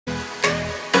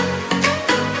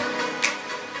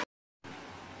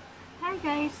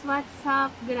guys, what's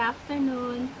up? Good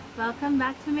afternoon. Welcome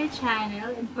back to my channel.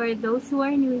 And for those who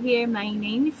are new here, my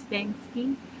name is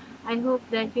Bensky. I hope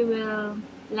that you will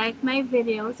like my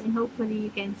videos and hopefully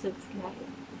you can subscribe.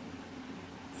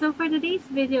 So for today's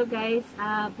video guys,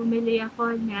 bumili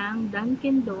ako ng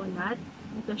Dunkin Donut.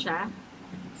 Ito siya.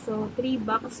 So 3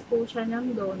 bucks po siya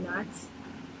ng donuts.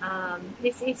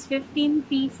 This is 15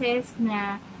 pieces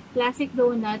na classic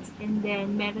donuts and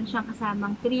then meron siyang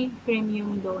kasamang 3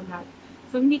 premium donut.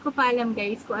 So hindi ko pa alam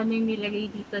guys kung ano yung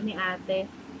nilagay dito ni ate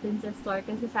dun sa store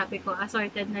kasi sabi ko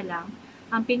assorted na lang.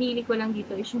 Ang pinili ko lang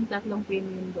dito is yung 3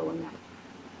 premium donut.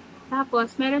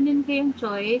 Tapos meron din kayong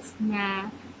choice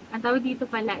na ang tawag dito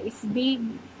pala is Big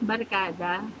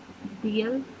Barkada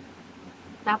Deal.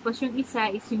 Tapos yung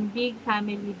isa is yung Big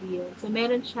Family Deal. So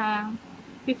meron siyang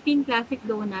 15 classic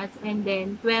donuts and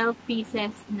then 12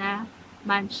 pieces na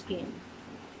munchkin.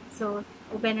 So,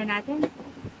 open na natin.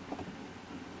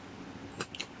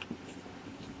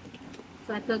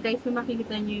 So, ito guys, kung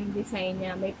makikita nyo yung design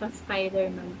niya, may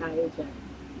pa-Spider-Man tayo dyan.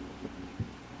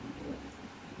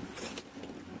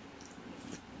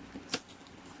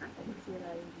 Sira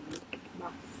yung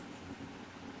box.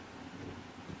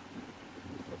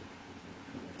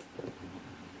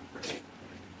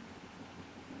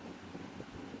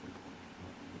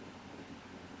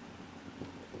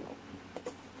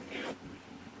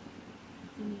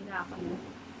 Sinira ako na.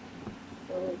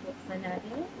 So, buksan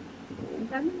natin. Ang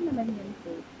dami naman yan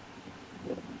po.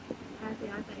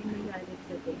 Ate-ata yung nagalit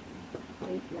sa ito.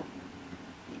 Wait lang.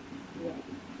 Yeah.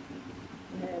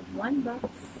 We have 1 box.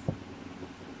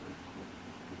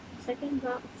 Second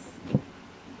box.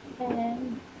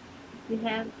 And we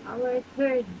have our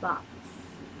 3rd box.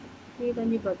 Kita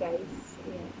niyo ba guys?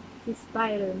 Ayan. Si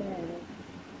Spider-Man.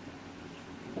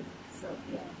 So,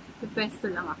 yeah.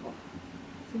 Pwesto lang ako.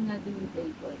 So, natin yung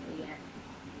table. Ayan.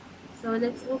 So,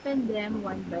 let's open them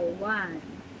one by one.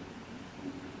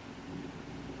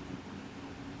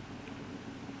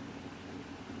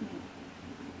 Ayan.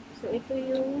 So, ito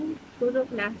yung puro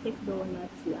classic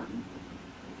donuts lang.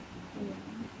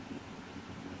 Ayan.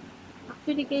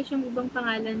 Actually, guys, yung ibang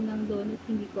pangalan ng donut,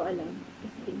 hindi ko alam.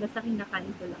 Kasi basta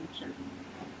kinakain ko lang siya.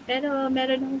 Pero,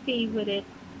 meron akong favorite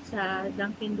sa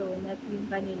Dunkin Donut, yung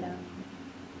kanilang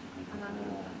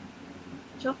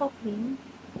choco cream.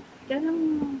 Kaya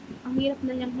ang hirap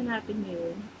na niyang hanapin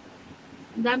ngayon.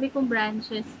 Ang dami kong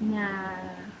branches na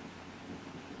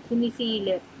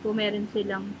sinisilip kung meron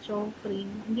silang choco cream.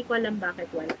 Hindi ko alam bakit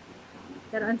wala.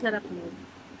 Pero ang sarap nun.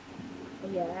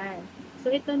 Ayan.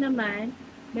 So, ito naman,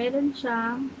 meron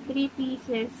siyang 3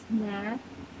 pieces na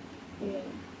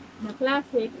ayan, na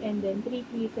classic and then 3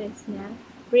 pieces na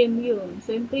premium.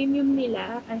 So, yung premium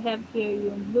nila, I have here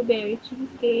yung blueberry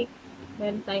cheesecake,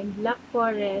 meron tayong black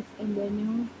forest, and then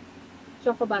yung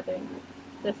choco butternut.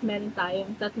 Tapos meron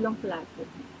tayong 3 classic.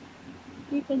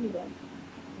 Kita nyo ba?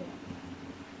 Ayan.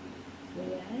 So,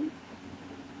 yan.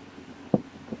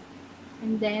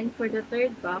 And then, for the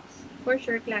 3rd box, for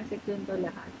sure, classic dun to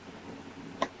lahat.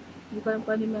 Hindi ko alam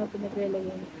kung ano yung mga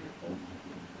pinaglalagay ni ate.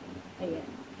 Ayan.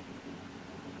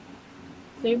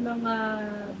 So, yung mga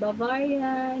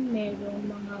Bavarian, merong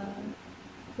mga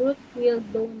fruit-filled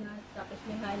donuts, tapos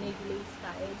may honey glaze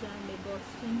tayo dyan, may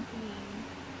Boston cream.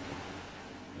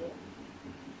 Ayan.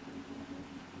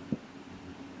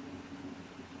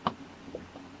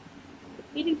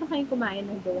 Piling pa kayong kumain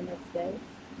ng donuts, guys?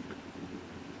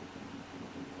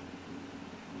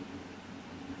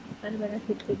 Ano ba na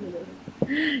siguro?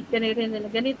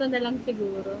 Ganito na lang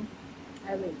siguro.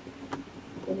 I will.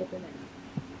 Ganito na lang.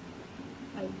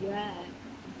 Ayan.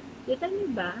 Kita niyo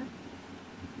ba?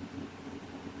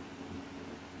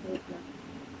 Wait lang.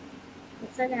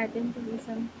 Buksan natin itong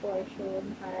isang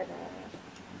portion para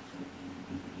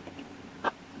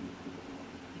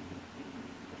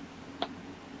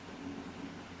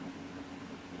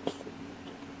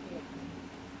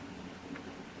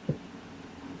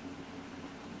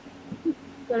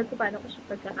alam ko paano ko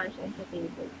siya pagkakasyain sa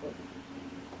table ko.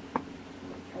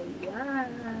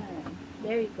 Ayan.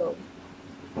 There we go.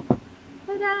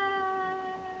 Tada!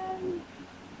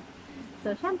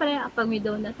 So, syempre, kapag may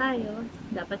donut tayo,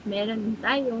 dapat meron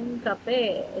tayong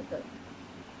kape. Ito.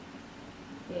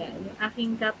 Ayan. Yung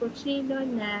aking cappucino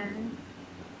na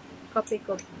coffee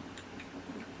ko.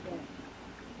 Ayan.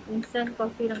 Instant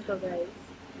coffee lang to guys.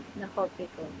 Na coffee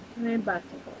ko. May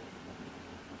baso ko.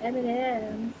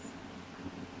 M&M's.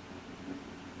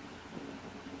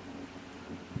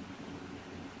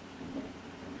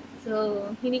 So,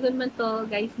 hindi ko naman to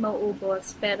guys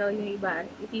mauubos, pero yung iba,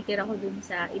 ititira ko dun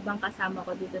sa ibang kasama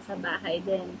ko dito sa bahay.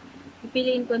 Then,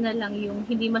 pipiliin ko na lang yung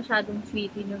hindi masyadong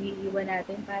sweet yung iiwan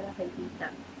natin para kay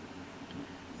tita.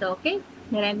 So, okay.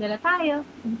 Merenda na tayo.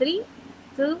 3,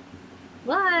 2,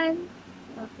 1.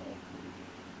 Okay.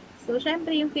 So,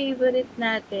 syempre yung favorite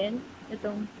natin,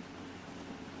 itong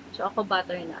choco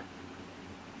butter nut.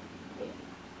 Okay.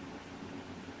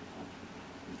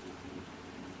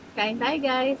 Kain tayo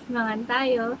guys. Mangan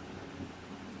tayo.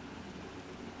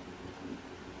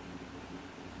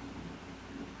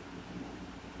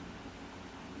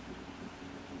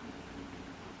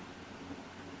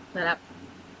 Sarap.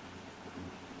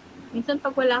 Minsan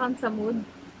pag wala kang sa mood,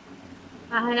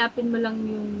 hahanapin mo lang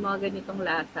yung mga ganitong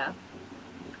lasa.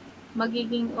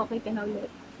 Magiging okay ka na ulit.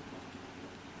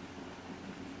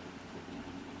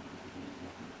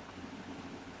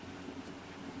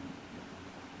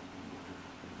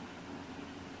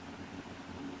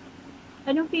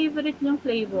 Anong favorite niyong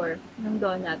flavor ng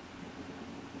donut?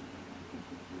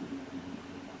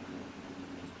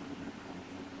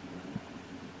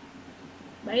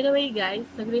 By the way guys,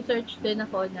 nag-research din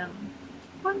ako ng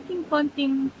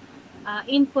konting-konting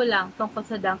info lang tungkol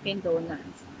sa Dunkin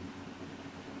Donuts.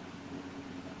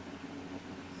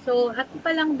 So, ako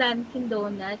palang Dunkin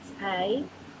Donuts ay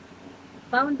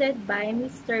founded by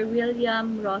Mr.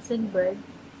 William Rosenberg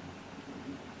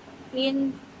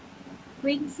in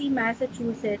Quincy,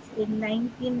 Massachusetts in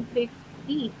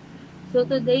 1950. So,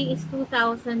 today is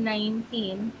 2019.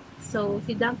 So,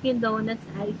 si Dunkin Donuts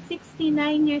ay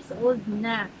 69 years old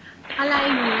na. Akalain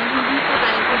nyo, hindi pa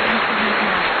tayo sa Dunkin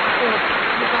Donuts. Ako,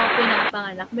 hindi pa ako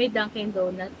pinapanganak, may Dunkin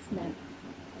Donuts na.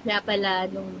 Kaya pala,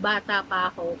 nung bata pa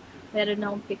ako, meron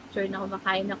akong picture na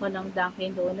kumakain ako ng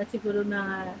Dunkin Donuts. Siguro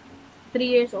na 3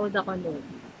 years old ako noon.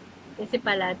 Kasi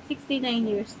pala, 69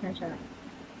 years na siya.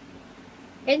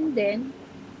 And then,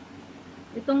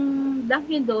 itong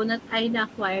Dunkin Donuts ay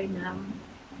na-acquire ng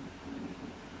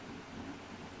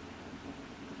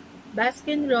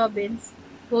Baskin-Robbins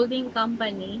Holding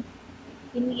Company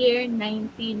in year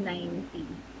 1990.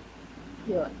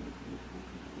 Yun.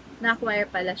 Na-acquire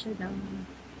pala siya ng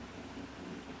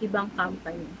ibang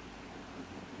company.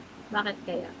 Bakit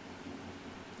kaya?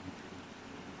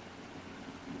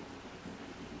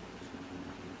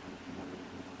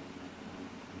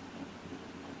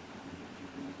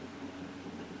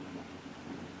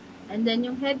 And then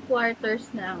yung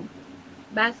headquarters ng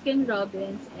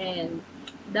Baskin-Robbins and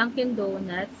Dunkin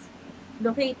Donuts,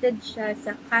 located siya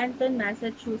sa Canton,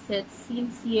 Massachusetts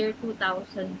since year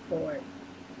 2004.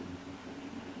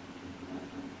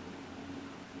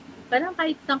 Parang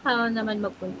kahit saan ka naman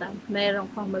magpunta,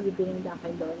 mayroon kang mabibiling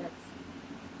Dunkin Donuts.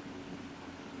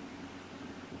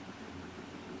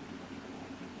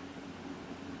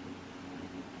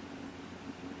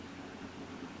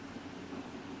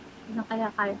 Ano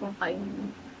kaya kaya kong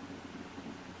kainin?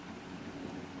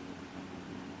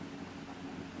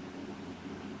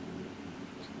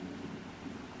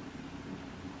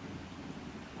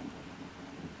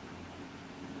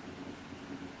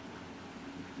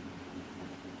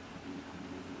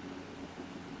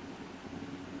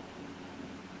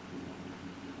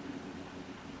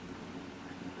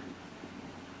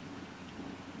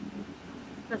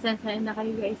 Pasensya na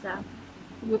kayo guys ha.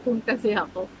 Gutom kasi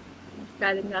ako.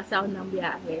 Galing kasi ako ng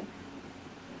biyahe.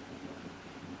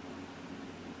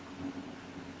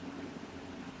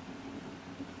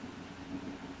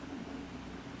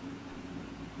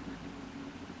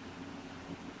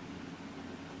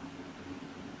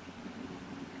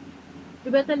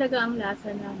 Iba talaga ang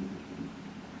lasa ng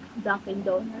Dunkin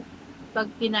Donuts. Pag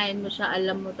kinain mo siya,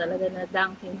 alam mo talaga na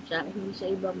Dunkin siya. Hindi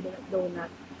siya ibang donut.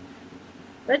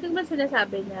 Pero ba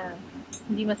sinasabi na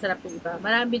hindi masarap yung iba?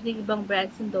 Marami din ibang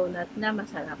brands ng donut na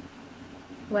masarap.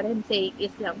 What I'm saying is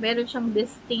lang, meron siyang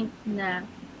distinct na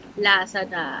lasa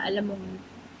na alam mong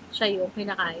siya yung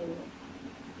kinakain mo.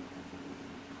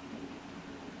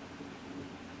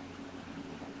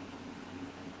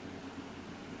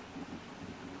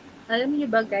 Alam niyo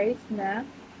ba guys na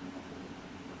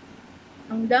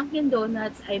ang Dunkin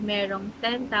Donuts ay merong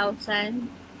 10,858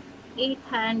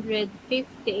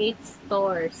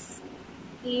 stores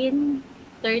in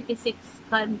 36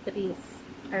 countries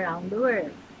around the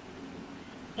world.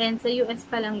 And sa US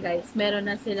pa lang guys, meron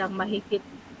na silang mahigit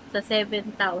sa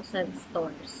 7,000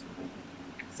 stores.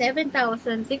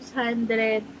 7,677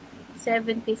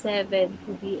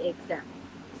 to be exact.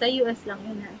 Sa US lang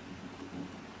yun ha.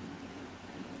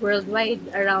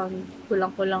 Worldwide, around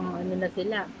kulang-kulang ano na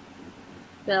sila,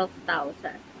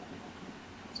 12,000.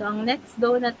 So, ang next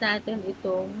donut natin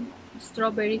itong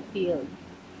strawberry field.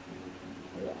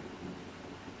 Ayan.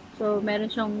 So,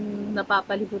 meron siyang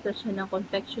napapalibutan siya ng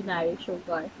confectionery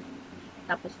sugar.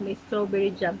 Tapos, may strawberry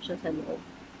jam siya sa loob.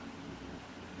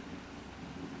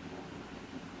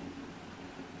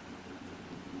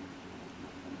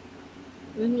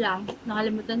 Yun lang.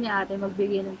 Nakalimutan ni ate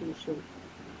magbigay ng tissue.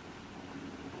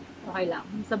 Okay lang.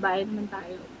 Sa bahay naman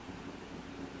tayo.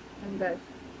 Hanggang.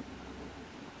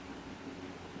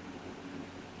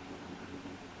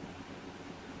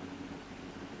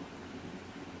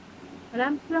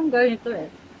 Marami silang gawin ito eh.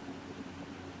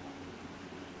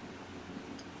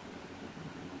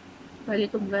 Bali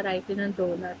itong variety ng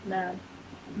donut na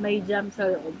may jam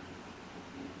sa loob.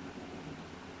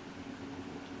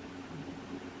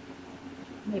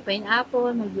 May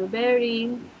pineapple, may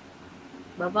blueberry,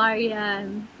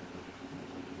 Bavarian,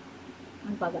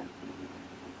 ano pa ba?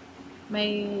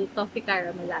 May toffee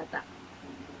caramel ata.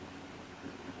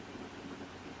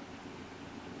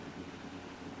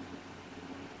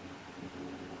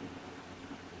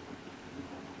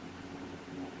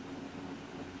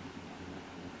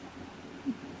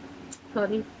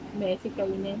 Sorry, messy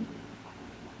kainin.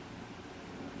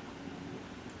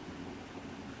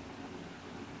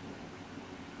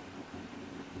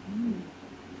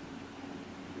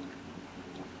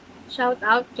 Shout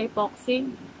out kay Poxy.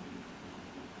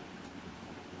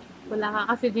 Wala ka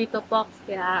kasi dito, Pox,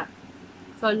 kaya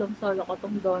solong-solo ko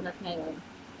tong donut ngayon.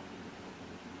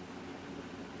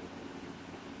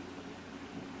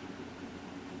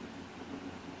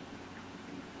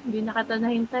 Hindi na kita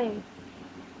nahintay eh.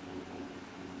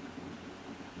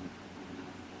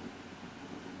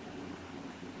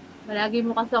 Malagi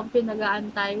mo kasi akong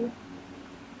pinag-aantay.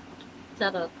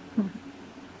 Charot.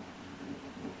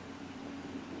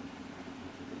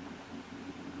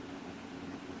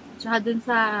 Tsaka dun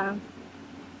sa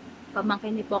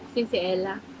pamangkin ni Poxy, si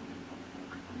Ella.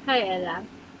 Hi, Ella.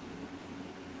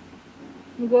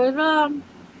 Siguro,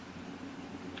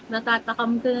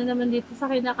 natatakam ka na naman dito sa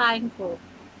kinakain ko.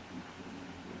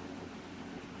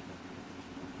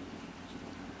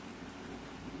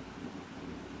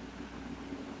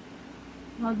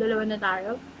 Mga dalawa na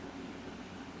tayo.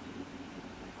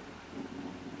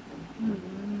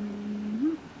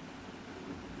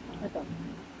 Ito.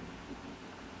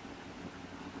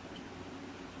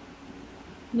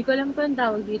 Hindi ko alam kung ang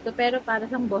tawag dito, pero para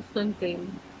siyang Boston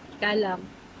cream. Kaya lang,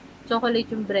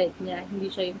 chocolate yung bread niya, hindi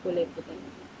siya yung kulay puti.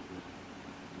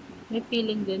 May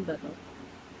feeling din ba to?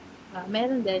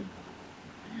 Meron din.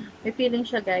 May feeling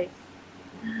siya, guys.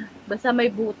 Basta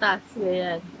may butas,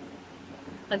 ganyan.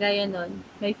 Kagaya nun,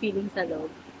 may feeling sa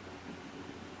loob.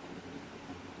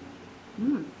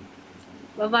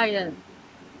 Bavarian.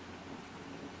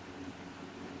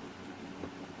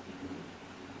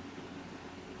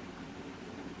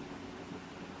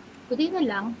 Puti na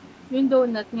lang, yung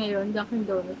donut ngayon, Dunkin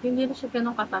Donut, hindi na siya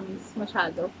ganun katamis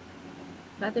masyado.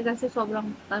 Dati kasi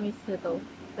sobrang tamis nito.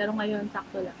 Pero ngayon,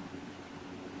 sakto lang.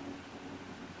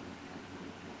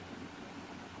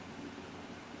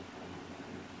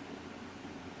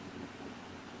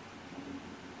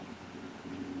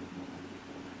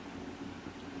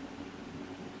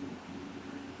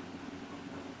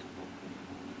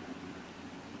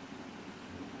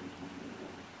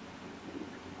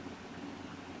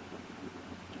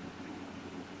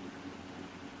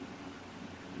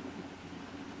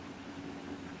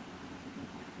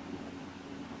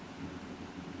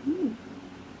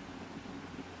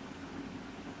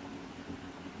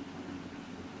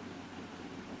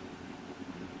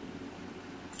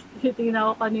 Titingnan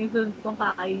ko kanina yung sunod kong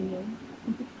kakainin.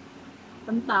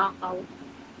 Pantakaw.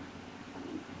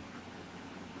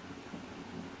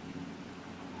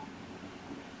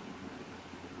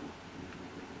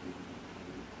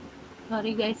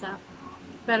 Sorry guys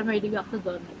pero may dig ako sa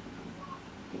donut.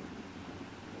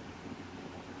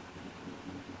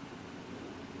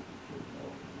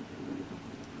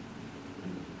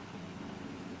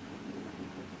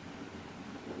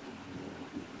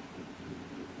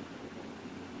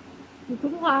 Hindi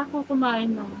ko ako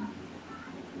kumain ng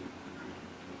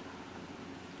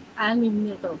 6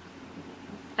 nito.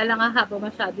 Kailangan haba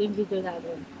masyado yung video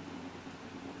natin.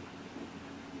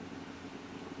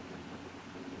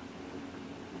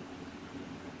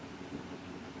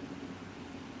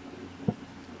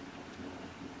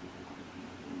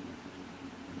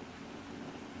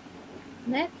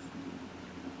 Next,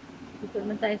 dito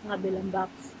naman tayo sa kabilang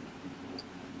box.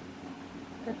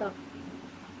 Ito.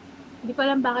 Hindi ko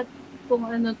alam bakit kung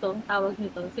ano to, tawag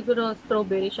nito. Siguro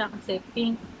strawberry siya kasi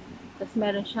pink. Tapos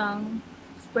meron siyang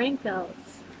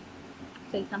sprinkles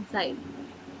sa isang side.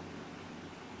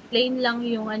 Plain lang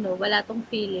yung ano, wala tong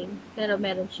filling. Pero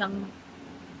meron siyang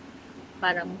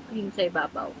parang cream sa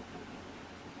ibabaw.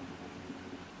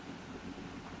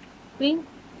 Pink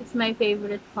is my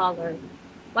favorite color.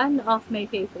 One of my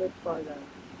favorite color.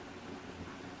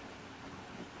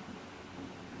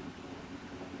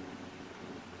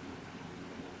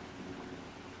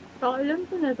 Ilan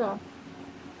ko na to?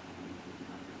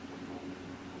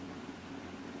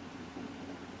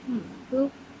 Two,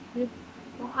 three,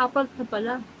 apat na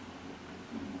pala.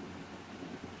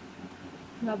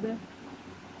 Grabe.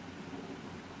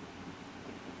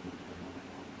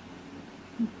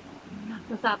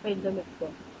 Masapa yung damit ko.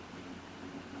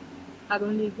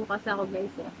 Karong ligo kasi ako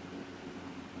guys eh.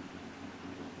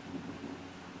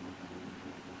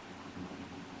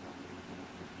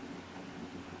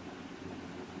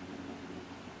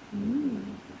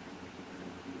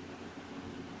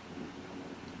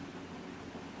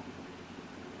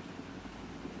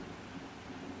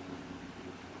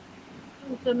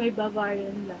 So may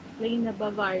Bavarian lang. Plain na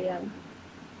Bavarian.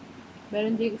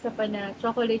 Meron din isa pa na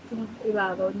chocolate yung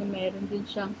ibabaw na meron din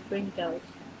siyang sprinkles.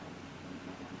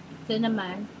 So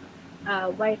naman,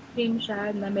 white cream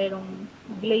siya na merong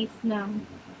glaze ng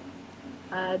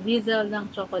diesel ng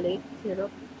chocolate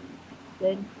syrup.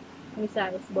 Then, yung isa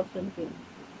is Boston cream.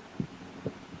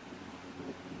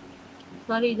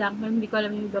 Sorry lang, hindi ko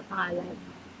alam yung iba pangalan.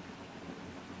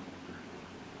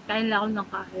 Kain lang ako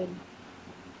ng kain.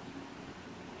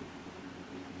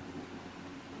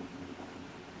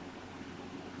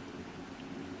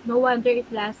 No wonder it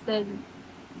lasted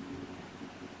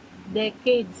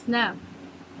decades na.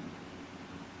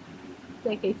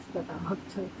 Decades na tawag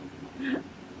to.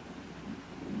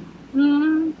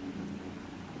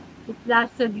 It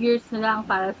lasted years na lang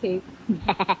para safe.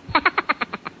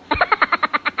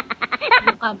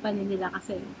 Yung company nila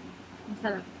kasi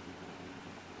masarap.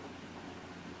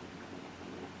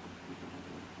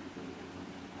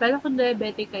 Pero kung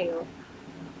diabetic kayo,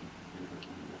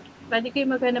 pwede kayo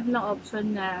maghanap ng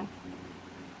option na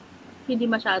hindi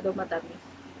masyado matamis.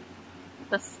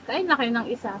 Tapos, kain na kayo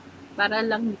ng isa para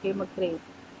lang hindi kayo mag-crave.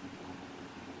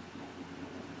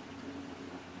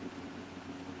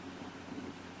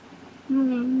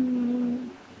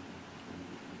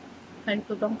 Kain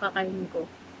ko itong kakainin ko.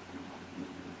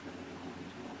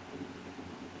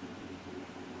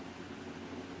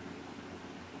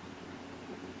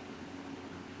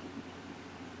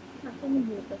 Ako yung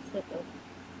butas ito.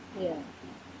 Ayan.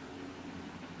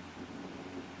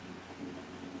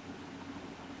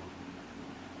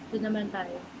 Ito naman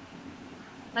tayo.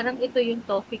 Parang ito yung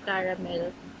toffee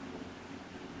caramel.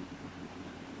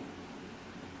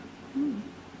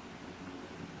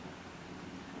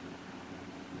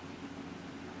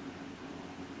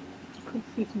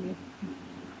 Excuse me.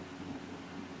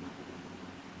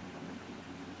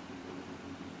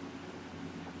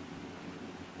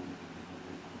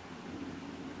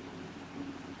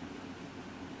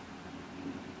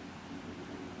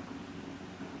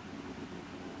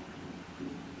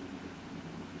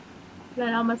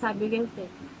 Wala na akong masabi guys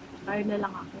eh. Kaya na lang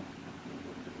ako.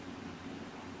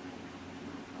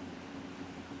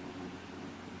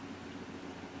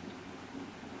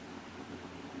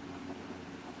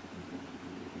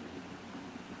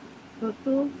 So,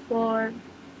 2, 4,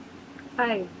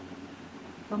 5.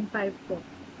 Pang 5 po.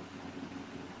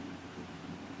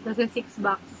 Kasi 6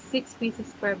 box. 6 pieces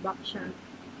per box siya.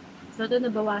 So, ito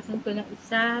nabawasan ko ng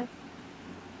isa.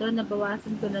 Ito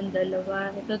nabawasan ko ng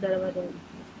dalawa. Ito, dalawa din.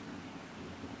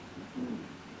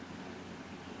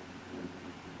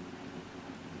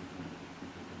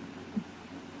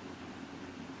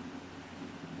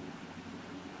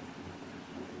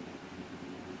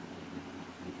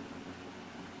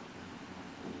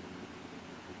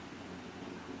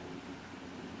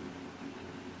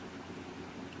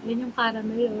 Yan yung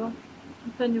caramel, oh.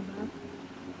 Gusto nyo ba?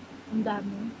 Ang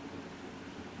dami.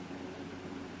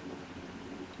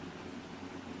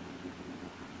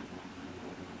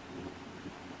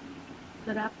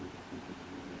 Sarap.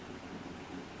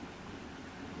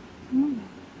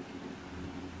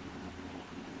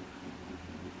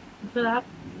 Sarap.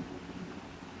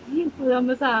 Wala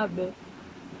masabi.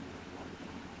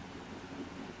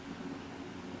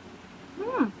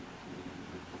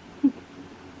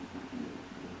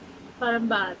 Parang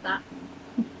bata.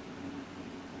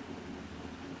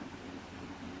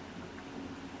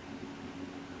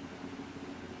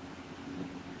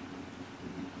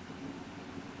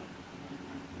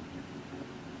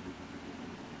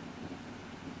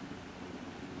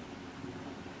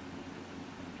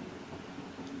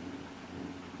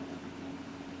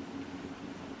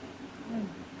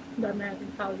 Dami natin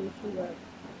powder sugar.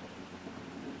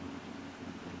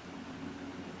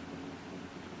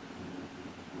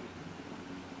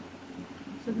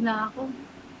 Busog na ako.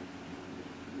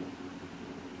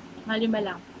 Malima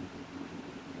lang.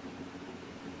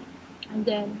 And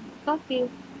then, coffee.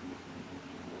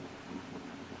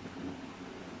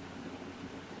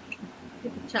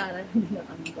 Kutsara, hindi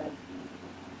nakanggal.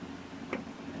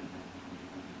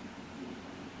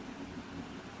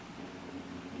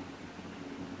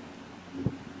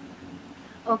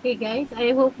 Okay guys,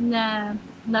 I hope na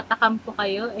natakam po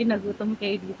kayo, ay nagutom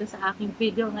kayo dito sa aking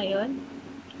video ngayon.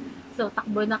 So,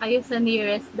 takbo na kayo sa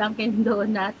nearest Dunkin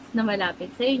Donuts na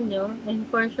malapit sa inyo. And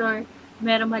for sure,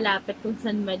 meron malapit kung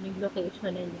saan man yung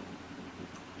location ninyo.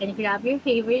 And grab your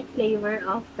favorite flavor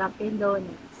of Dunkin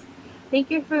Donuts.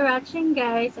 Thank you for watching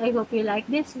guys. I hope you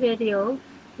like this video.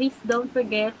 Please don't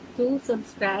forget to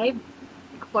subscribe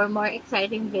for more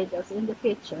exciting videos in the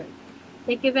future.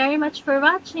 Thank you very much for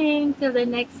watching. Till the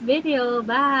next video.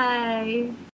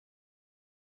 Bye!